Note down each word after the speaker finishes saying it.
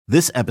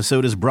This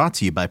episode is brought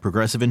to you by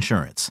Progressive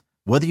Insurance.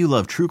 Whether you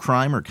love true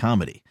crime or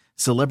comedy,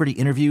 celebrity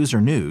interviews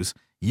or news,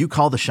 you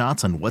call the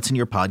shots on what's in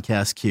your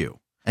podcast queue.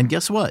 And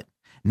guess what?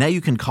 Now you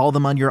can call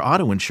them on your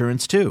auto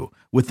insurance too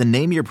with the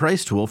Name Your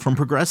Price tool from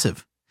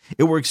Progressive.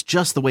 It works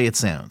just the way it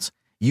sounds.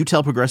 You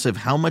tell Progressive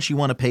how much you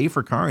want to pay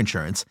for car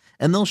insurance,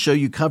 and they'll show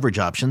you coverage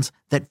options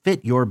that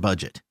fit your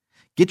budget.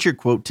 Get your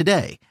quote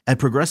today at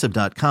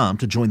Progressive.com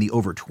to join the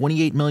over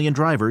 28 million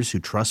drivers who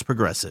trust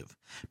Progressive.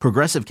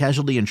 Progressive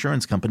Casualty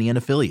Insurance Company and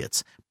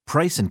Affiliates.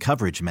 Price and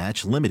coverage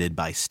match limited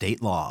by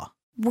state law.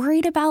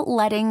 Worried about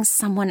letting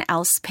someone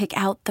else pick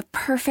out the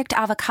perfect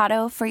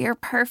avocado for your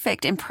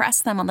perfect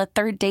impress them on the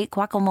third date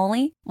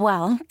guacamole?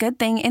 Well, good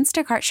thing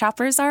Instacart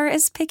shoppers are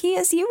as picky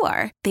as you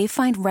are. They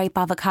find ripe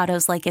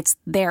avocados like it's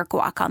their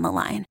guac on the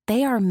line.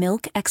 They are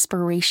milk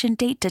expiration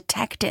date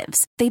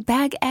detectives. They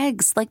bag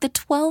eggs like the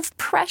 12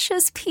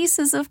 precious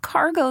pieces of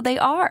cargo they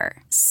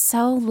are.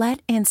 So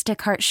let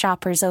Instacart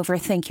shoppers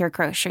overthink your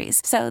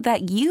groceries so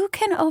that you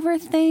can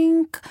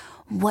overthink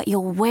what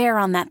you'll wear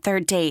on that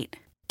third date.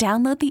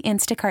 Download the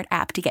Instacart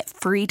app to get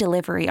free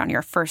delivery on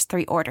your first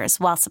 3 orders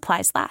while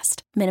supplies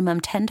last.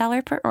 Minimum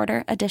 $10 per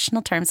order.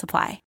 Additional terms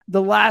apply.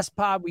 The last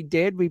pod we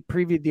did, we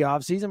previewed the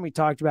offseason. We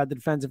talked about the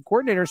defensive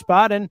coordinator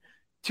spot, and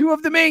 2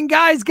 of the main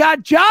guys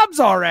got jobs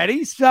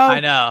already. So I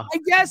know.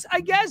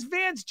 I guess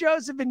Vance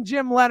Joseph and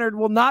Jim Leonhard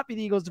will not be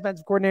the Eagles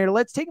defensive coordinator.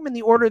 Let's take them in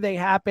the order they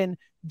happen.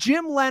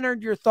 Jim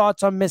Leonhard, your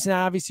thoughts on missing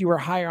out? Obviously, you were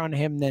higher on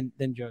him than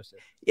Joseph.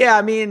 Yeah,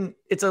 I mean,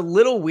 it's a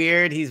little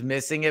weird he's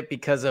missing it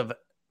because of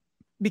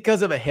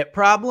a hip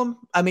problem.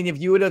 I mean, if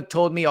you would have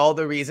told me all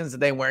the reasons that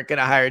they weren't going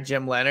to hire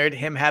Jim Leonhard,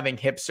 him having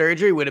hip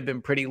surgery would have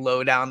been pretty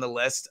low down the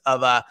list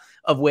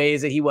of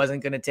ways that he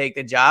wasn't going to take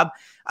the job.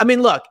 I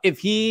mean, look, if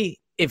he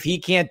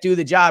can't do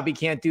the job, he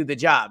can't do the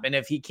job. And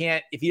if he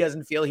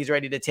doesn't feel he's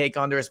ready to take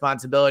on the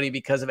responsibility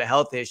because of a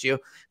health issue,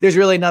 there's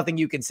really nothing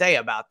you can say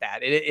about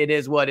that. It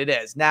is what it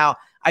is. Now,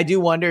 I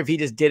do wonder if he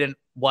just didn't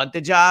want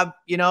the job,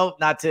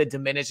 not to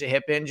diminish a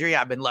hip injury.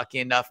 I've been lucky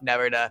enough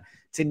never to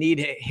need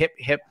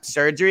hip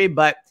surgery,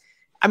 but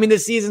I mean, the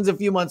season's a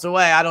few months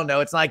away. I don't know.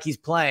 It's not like he's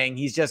playing.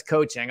 He's just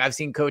coaching. I've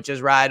seen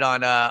coaches ride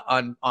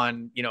on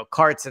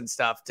carts and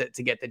stuff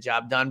to get the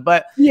job done.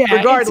 But yeah,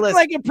 regardless, it's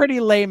like a pretty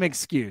lame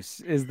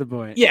excuse is the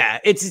point. Yeah,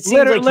 it seems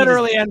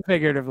literally and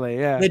figuratively.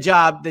 Yeah, the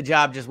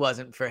job just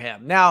wasn't for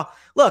him. Now,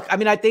 look, I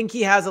mean, I think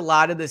he has a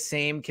lot of the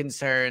same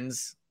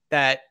concerns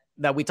that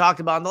we talked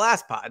about in the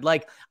last pod.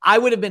 Like, I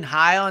would have been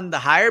high on the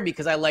hire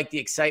because I like the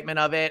excitement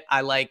of it.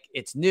 I like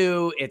it's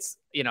new. It's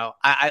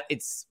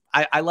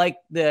I like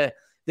the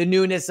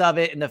newness of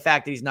it and the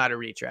fact that he's not a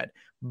retread.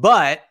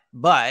 But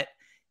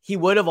he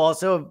would have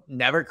also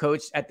never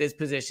coached at this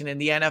position in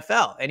the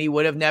NFL, and he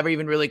would have never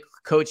even really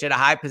coached at a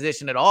high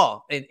position at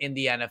all in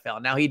the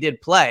NFL. Now, he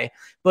did play,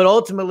 but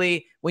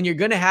ultimately, when you're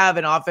going to have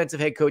an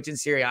offensive head coach in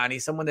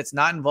Sirianni, someone that's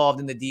not involved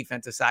in the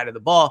defensive side of the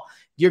ball,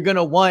 you're going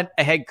to want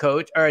a head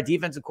coach or a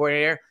defensive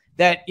coordinator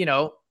that,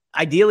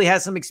 ideally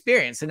has some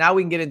experience. So now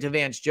we can get into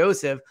Vance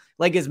Joseph.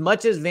 Like, as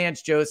much as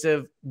Vance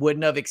Joseph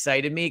wouldn't have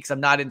excited me because I'm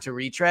not into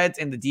retreads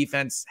and the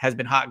defense has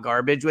been hot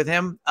garbage with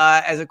him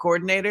as a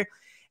coordinator,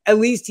 at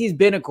least he's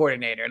been a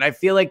coordinator. And I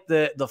feel like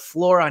the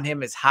floor on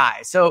him is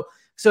high. So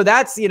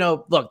that's,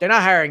 look, they're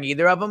not hiring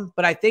either of them,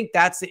 but I think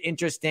that's the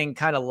interesting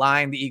kind of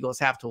line the Eagles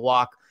have to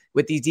walk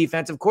with these the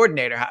defensive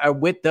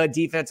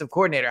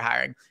coordinator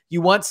hiring.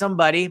 You want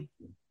somebody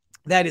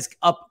that is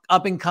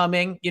up and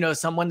coming,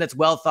 someone that's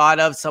well thought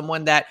of,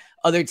 someone that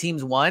other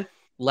teams want,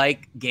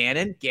 like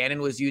Gannon. Gannon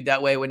was viewed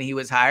that way when he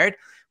was hired.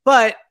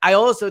 But I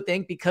also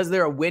think because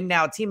they're a win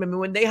now team, I mean,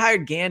 when they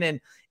hired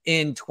Gannon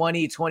in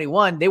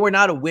 2021, they were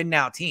not a win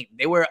now team.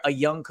 They were a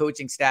young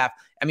coaching staff.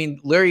 I mean,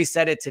 Lurie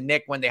said it to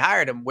Nick when they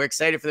hired him. We're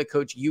excited for the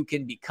coach you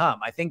can become.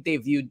 I think they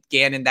viewed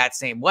Gannon that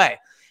same way.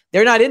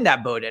 They're not in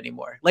that boat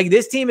anymore. Like,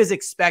 this team is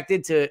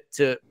expected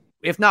to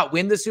if not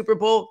win the Super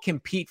Bowl,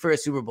 compete for a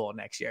Super Bowl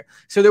next year.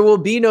 So there will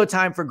be no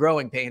time for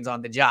growing pains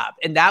on the job.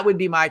 And that would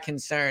be my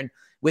concern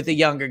with a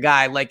younger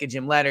guy like a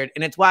Jim Leonhard.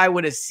 And it's why I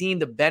would have seen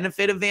the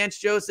benefit of Vance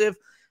Joseph,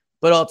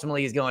 but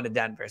ultimately he's going to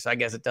Denver. So I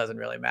guess it doesn't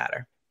really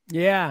matter.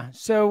 Yeah.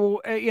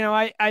 So,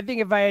 I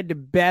think if I had to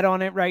bet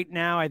on it right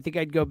now, I think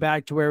I'd go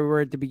back to where we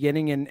were at the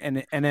beginning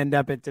and end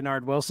up at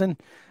Denard Wilson.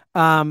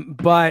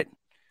 But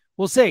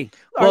we'll see.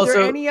 Are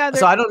there any other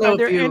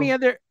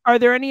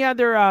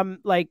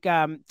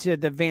to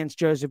the Vance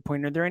Joseph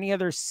point, are there any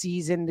other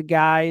seasoned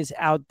guys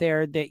out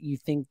there that you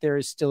think there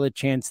is still a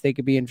chance they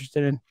could be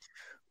interested in?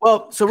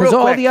 Well, so because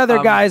all the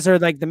other guys are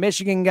like the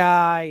Michigan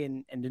guy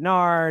and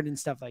Denard and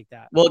stuff like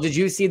that. Well, did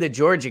you see the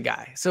Georgia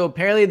guy? So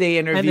apparently they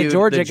interviewed the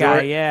Georgia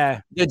guy.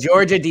 Yeah. The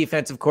Georgia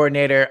defensive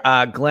coordinator,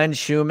 Glenn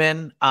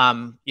Schumann.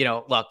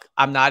 Look,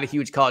 I'm not a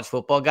huge college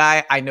football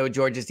guy. I know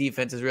Georgia's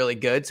defense is really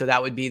good. So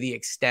that would be the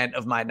extent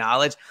of my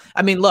knowledge.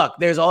 I mean, look,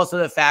 there's also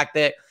the fact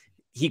that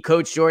he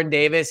coached Jordan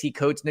Davis. He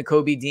coached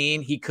Nakobe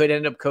Dean. He could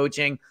end up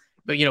coaching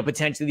but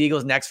potentially the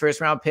Eagles' next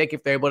first round pick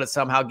if they're able to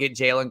somehow get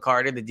Jalen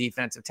Carter, the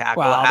defensive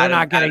tackle. Well, they're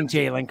not getting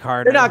Jalen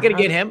Carter. They're not going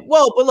to get him.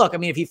 Well, but look, I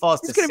mean, if he falls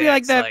he's to going to be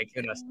like that.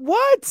 who knows?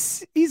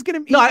 What? He's going to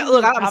be. No,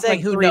 I'm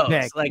saying who knows?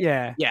 Pick. Like,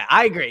 yeah,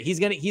 I agree. He's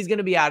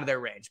gonna be out of their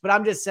range. But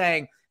I'm just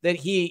saying that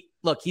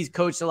he's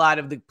coached a lot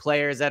of the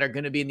players that are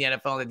going to be in the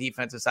NFL on the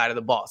defensive side of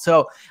the ball.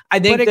 So I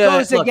think, but it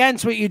goes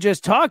against what you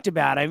just talked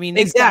about. I mean,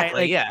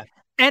 exactly, yeah.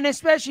 And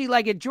especially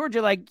like at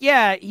Georgia,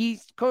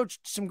 he's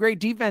coached some great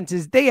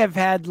defenses. They have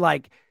had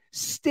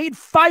stayed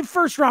 5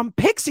 first-round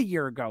picks a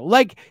year ago.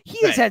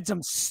 He has had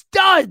some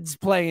studs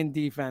playing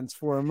defense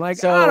for him. I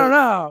don't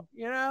know,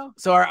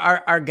 So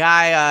our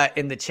guy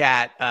in the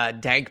chat,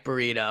 Dank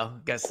Burrito, I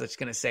guess that's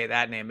going to say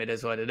that name. It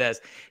is what it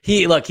is.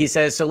 He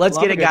says, so let's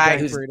get a guy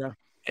who's burrito.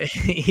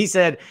 He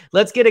said,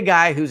 let's get a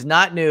guy who's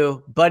not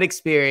new, but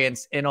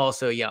experienced and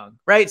also young,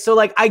 right? So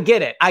I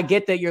get it. I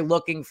get that you're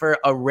looking for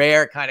a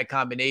rare kind of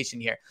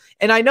combination here.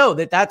 And I know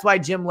that's why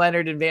Jim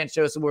Leonhard and Vance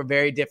Joseph were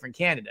very different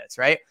candidates,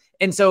 right?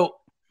 And so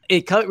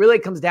it really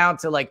comes down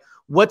to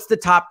what's the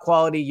top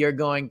quality you're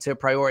going to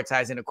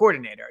prioritize in a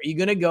coordinator? Are you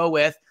going to go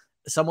with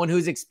someone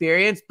who's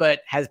experienced,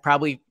 but has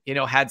probably,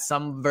 had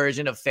some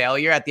version of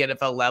failure at the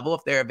NFL level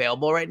if they're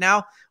available right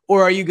now?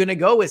 Or are you going to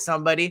go with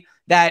somebody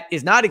that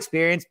is not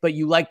experienced, but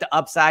you like the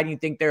upside and you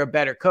think they're a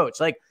better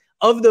coach?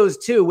 Of those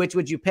two, which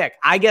would you pick?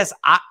 I guess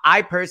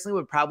I personally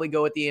would probably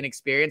go with the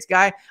inexperienced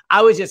guy.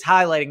 I was just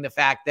highlighting the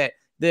fact that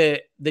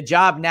the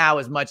job now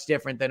is much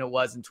different than it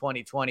was in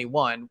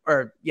 2021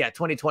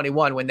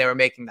 when they were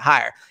making the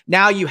hire.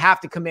 Now you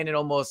have to come in and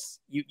almost,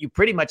 you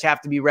pretty much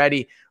have to be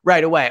ready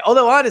right away.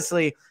 Although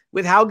honestly,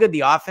 with how good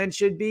the offense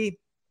should be,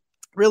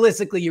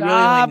 realistically, you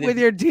really with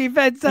your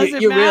defense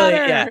doesn't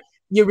matter.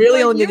 You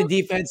really only need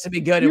the defense to be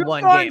good in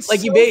one game.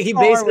 He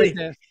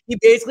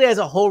basically has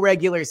a whole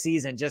regular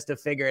season just to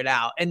figure it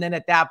out, and then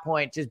at that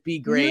point, just be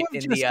great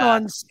in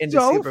the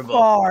Super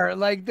Bowl.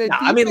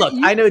 I mean, look,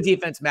 I know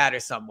defense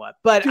matters somewhat,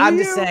 but I'm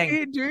just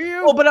saying. Do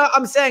you? Oh, but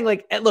I'm saying,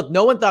 look,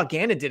 no one thought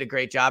Gannon did a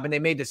great job, and they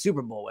made the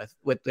Super Bowl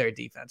with their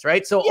defense,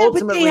 right? So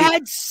ultimately, but they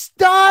had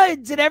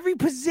studs at every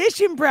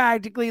position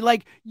practically.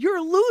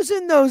 You're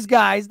losing those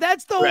guys.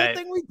 That's the whole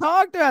thing we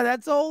talked about.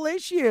 That's the whole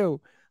issue.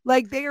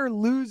 They are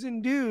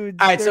losing dudes.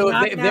 All right, so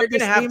they're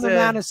going to have the same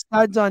amount of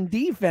studs on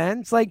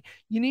defense.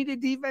 You need a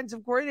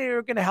defensive coordinator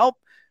who can help,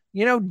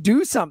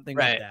 do something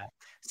like that.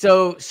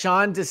 So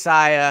Sean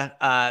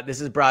Desai, this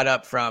is brought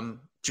up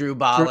from Drew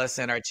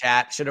Ballas in our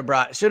chat. Should have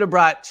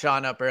brought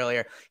Sean up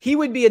earlier. He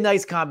would be a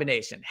nice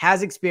combination.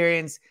 Has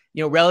experience,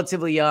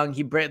 relatively young.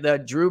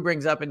 Drew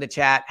brings up in the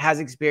chat, has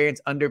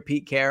experience under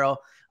Pete Carroll.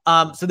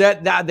 So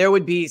that there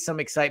would be some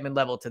excitement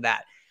level to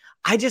that.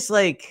 I just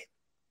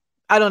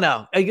I don't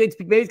know. It's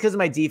maybe because of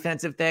my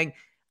defensive thing.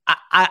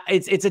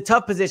 It's a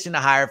tough position to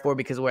hire for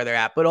because of where they're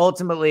at. But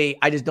ultimately,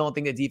 I just don't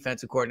think the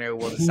defensive coordinator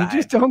will decide. You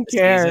just don't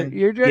care.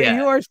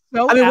 You are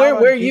so. I mean, where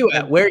are you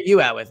at? Where are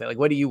you at with it?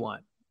 What do you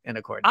want in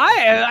a coordinator?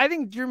 I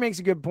think Drew makes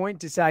a good point.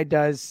 Desai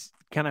does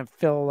kind of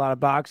fill a lot of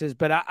boxes,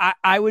 but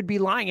I would be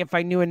lying if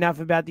I knew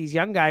enough about these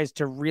young guys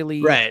to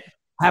really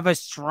have a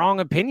strong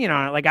opinion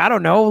on it. I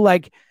don't know.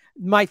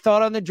 My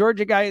thought on the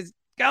Georgia guy is,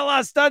 got a lot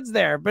of studs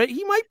there, but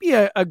he might be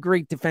a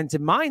great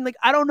defensive mind.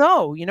 I don't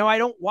know. I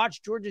don't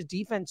watch Georgia's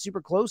defense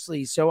super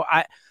closely. So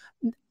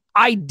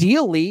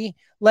ideally,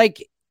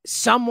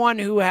 someone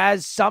who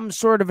has some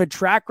sort of a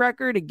track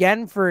record,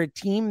 again, for a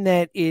team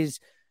that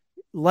is,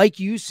 like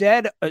you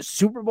said, a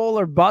Super Bowl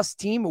or bust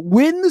team,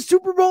 win the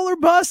Super Bowl or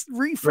bust,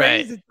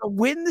 rephrase it,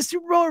 win the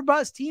Super Bowl or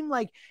bust team,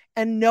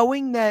 and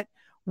knowing that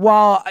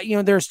while,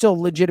 there are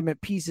still legitimate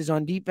pieces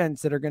on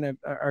defense that are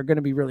going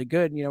to be really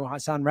good.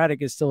 Hassan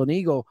Reddick is still an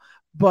Eagle,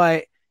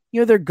 but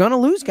they're going to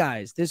lose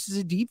guys. This is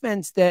a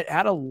defense that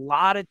had a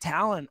lot of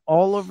talent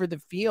all over the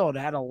field,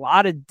 had a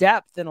lot of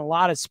depth in a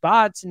lot of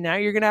spots. And now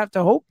you're going to have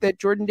to hope that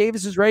Jordan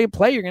Davis is ready to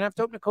play. You're going to have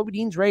to hope that Kobe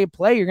Dean's ready to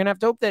play. You're going to have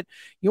to hope that,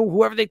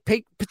 whoever they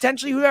pick,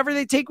 potentially whoever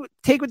they take with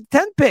the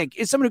 10th pick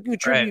is someone who can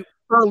contribute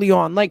early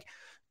on.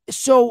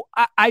 So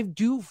I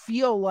do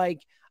feel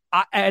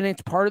and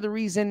it's part of the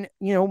reason,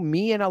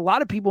 me and a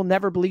lot of people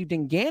never believed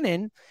in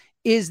Gannon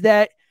is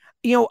that,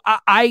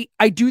 I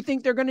do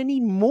think they're going to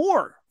need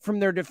more from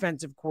their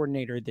defensive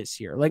coordinator this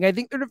year. I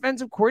think their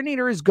defensive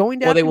coordinator is going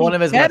to they won't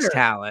have as much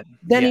talent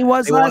than he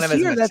was last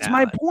year. That's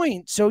my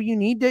point. So you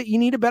need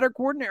a better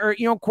coordinator,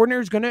 coordinator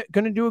is going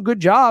to do a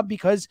good job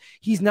because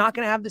he's not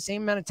going to have the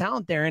same amount of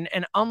talent there.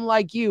 And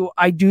unlike you,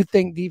 I do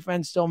think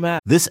defense still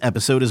matters. This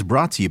episode is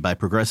brought to you by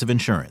Progressive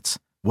Insurance.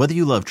 Whether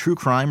you love true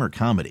crime or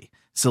comedy,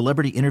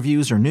 celebrity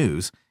interviews or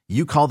news,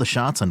 you call the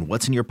shots on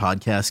what's in your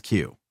podcast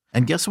queue.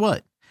 And guess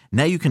what?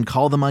 Now you can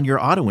call them on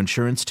your auto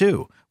insurance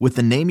too with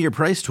the Name Your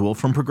Price tool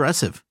from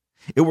Progressive.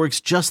 It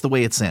works just the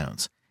way it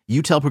sounds.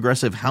 You tell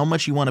Progressive how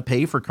much you want to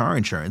pay for car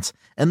insurance,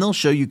 and they'll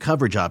show you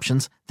coverage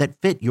options that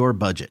fit your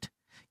budget.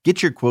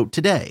 Get your quote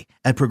today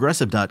at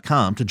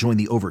Progressive.com to join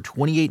the over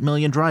 28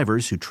 million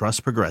drivers who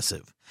trust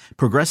Progressive.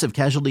 Progressive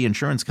Casualty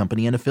Insurance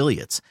Company and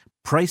Affiliates.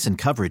 Price and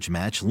coverage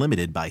match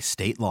limited by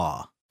state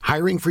law.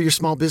 Hiring for your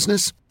small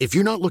business? If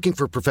you're not looking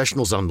for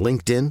professionals on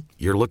LinkedIn,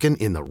 you're looking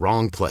in the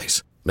wrong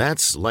place.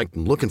 That's like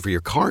looking for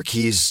your car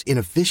keys in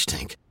a fish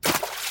tank.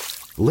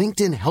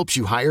 LinkedIn helps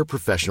you hire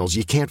professionals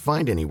you can't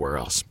find anywhere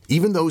else,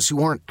 even those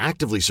who aren't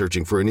actively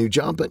searching for a new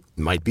job but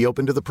might be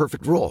open to the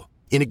perfect role.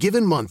 In a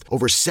given month,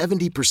 over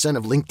 70%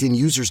 of LinkedIn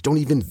users don't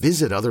even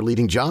visit other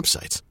leading job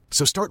sites.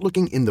 So start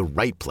looking in the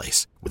right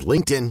place. With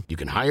LinkedIn, you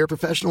can hire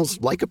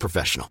professionals like a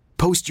professional.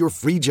 Post your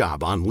free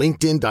job on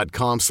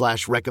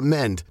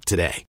linkedin.com/recommend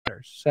today.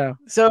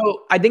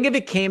 So I think if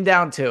it came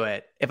down to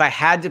it, if I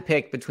had to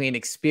pick between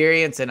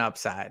experience and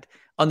upside,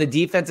 on the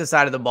defensive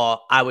side of the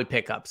ball, I would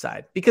pick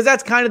upside because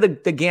that's kind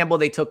of the gamble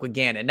they took with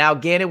Gannon. Now,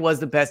 Gannon was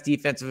the best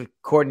defensive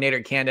coordinator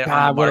candidate on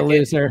the market. What a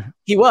loser.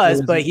 He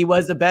was, but he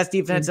was the best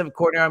defensive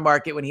coordinator on the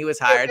market when he was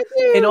hired.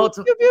 And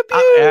ultimately,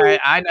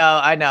 I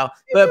know.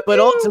 But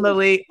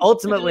ultimately,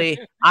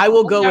 I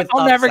will go with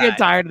I'll upside. Never get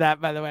tired of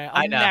that, by the way.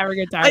 I know. Never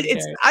get tired of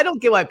it. I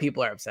don't get why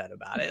people are upset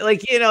about it.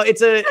 Like,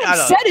 it's a... I'm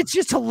upset. It's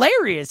just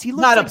hilarious. He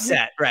looks not like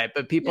upset, right?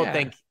 But people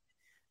think...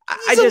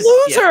 He's a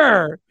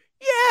loser.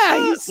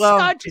 Yeah,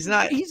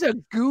 he's a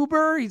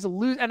goober. He's a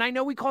loser. And I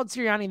know we called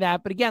Sirianni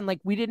that, but again, like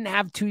we didn't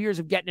have 2 years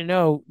of getting to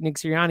know Nick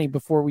Sirianni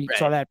before we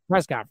saw that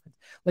press conference.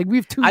 Like we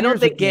have 2 years. I don't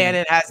think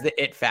Gannon has the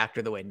it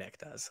factor the way Nick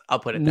does. I'll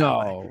put it that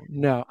way.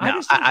 No.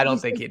 I don't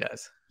think he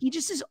does. He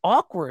just is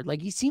awkward.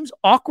 Like he seems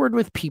awkward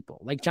with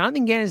people. Like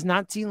Jonathan Gannon does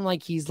not seem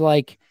like he's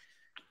like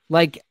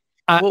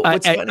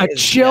a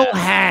chill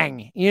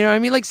hang. You know what I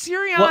mean? Like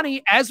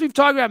Sirianni, as we've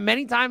talked about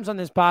many times on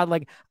this pod,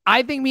 like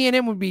I think me and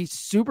him would be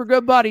super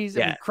good buddies.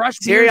 Yeah. And crush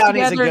beers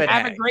together and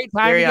have a great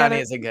time together.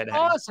 Sirianni is a good hang.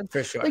 Awesome.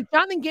 For sure. Like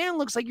Jonathan Gannon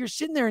looks like you're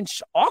sitting there and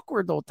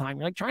awkward the whole time.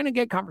 You're like trying to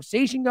get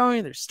conversation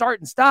going. There's start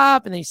and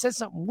stop. And then he says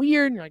something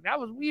weird. And you're like, that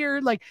was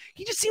weird. Like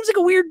he just seems like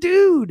a weird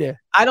dude.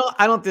 I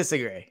don't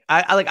disagree.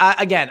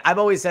 I've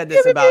always said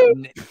this about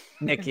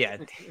Nick. Yeah.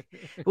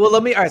 Well,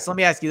 let me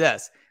ask you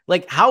this.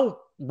 Like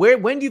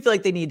when do you feel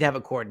like they need to have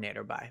a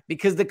coordinator by?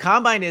 Because the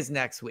combine is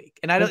next week.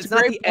 And it's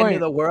not the end of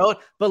the world,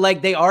 but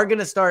like they are going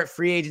to start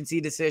free agency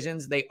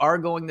decisions. They are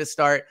going to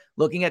start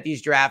looking at these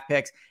draft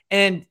picks.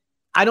 And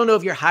I don't know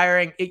if you're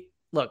hiring it.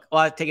 Look,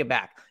 I'll take it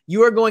back.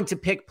 You are going to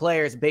pick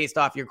players based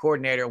off your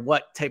coordinator,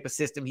 what type of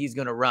system he's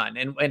going to run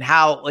and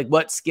how, like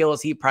what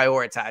skills he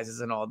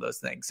prioritizes and all those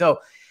things. So,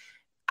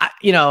 I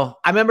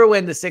remember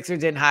when the Sixers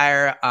didn't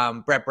hire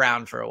Brett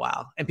Brown for a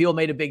while and people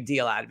made a big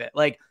deal out of it.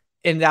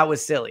 And that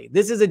was silly.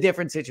 This is a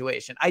different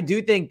situation. I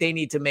do think they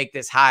need to make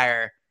this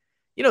hire,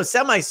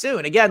 semi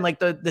soon. Again, like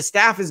the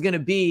staff is going to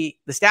be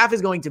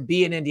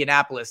in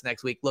Indianapolis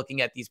next week,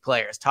 looking at these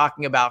players,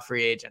 talking about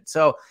free agents.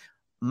 So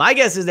my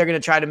guess is they're going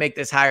to try to make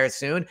this hire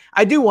soon.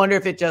 I do wonder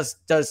if it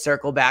just does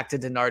circle back to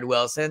Denard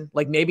Wilson.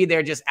 Like maybe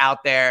they're just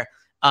out there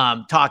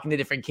talking to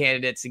different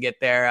candidates to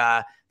get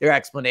their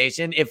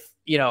explanation. If,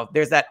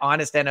 there's that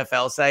Honest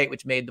NFL site,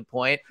 which made the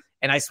point.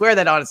 And I swear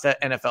that Honest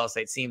NFL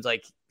site seems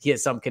like he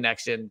has some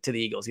connection to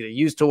the Eagles, either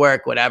used to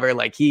work, whatever.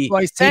 Like he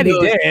said he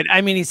did. I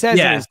mean, he says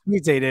in his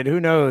tweets he did. Who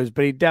knows?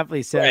 But he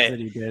definitely says that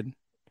he did.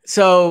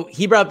 So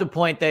he brought up the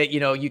point that,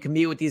 you can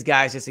meet with these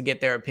guys just to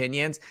get their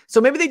opinions. So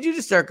maybe they do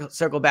just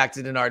circle back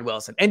to Denard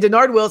Wilson. And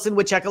Denard Wilson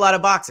would check a lot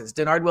of boxes.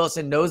 Denard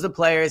Wilson knows the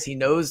players. He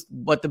knows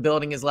what the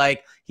building is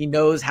like. He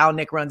knows how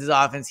Nick runs his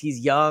offense. He's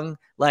young,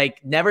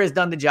 never has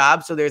done the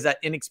job. So there's that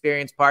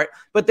inexperienced part,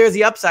 but there's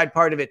the upside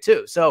part of it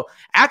too. So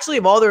actually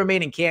of all the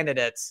remaining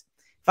candidates,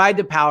 if I had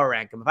to power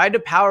rank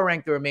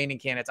the remaining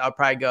candidates, I'll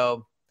probably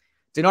go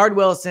Denard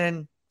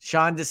Wilson,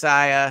 Sean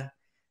Desai,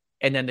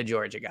 and then the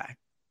Georgia guy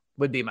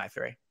would be my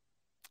three.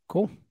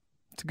 Cool.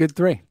 It's a good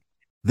three.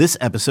 This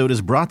episode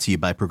is brought to you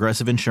by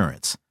Progressive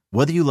Insurance.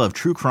 Whether you love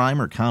true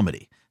crime or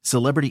comedy,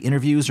 celebrity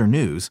interviews or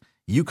news,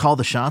 you call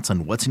the shots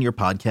on what's in your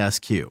podcast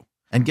queue.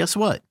 And guess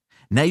what?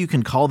 Now you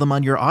can call them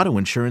on your auto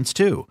insurance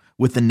too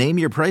with the Name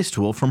Your Price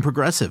tool from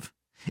Progressive.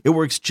 It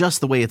works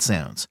just the way it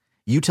sounds.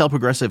 You tell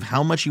Progressive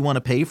how much you want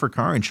to pay for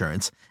car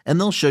insurance, and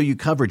they'll show you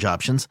coverage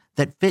options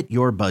that fit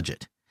your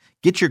budget.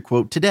 Get your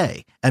quote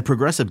today at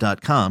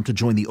Progressive.com to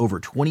join the over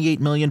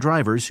 28 million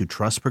drivers who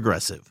trust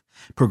Progressive.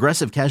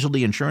 Progressive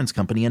Casualty Insurance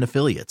Company and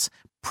Affiliates.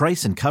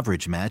 Price and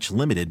coverage match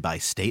limited by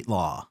state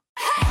law.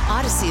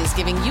 Odyssey is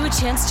giving you a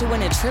chance to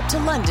win a trip to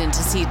London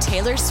to see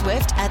Taylor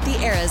Swift at the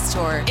Eras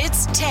Tour.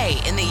 It's Tay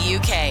in the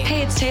UK.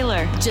 Hey, it's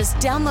Taylor. Just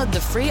download the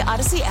free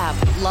Odyssey app,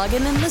 log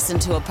in and listen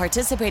to a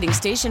participating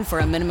station for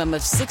a minimum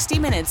of 60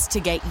 minutes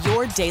to get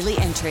your daily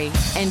entry.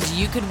 And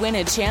you could win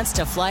a chance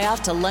to fly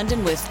off to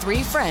London with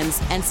 3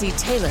 friends and see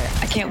Taylor.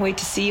 I can't wait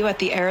to see you at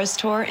the Eras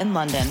Tour in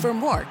London. For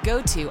more,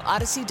 go to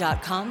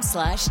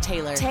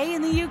odyssey.com/Taylor. Tay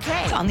in the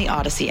UK. It's on the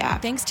Odyssey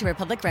app. Thanks to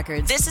Republic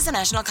Records. This is a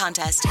national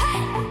contest.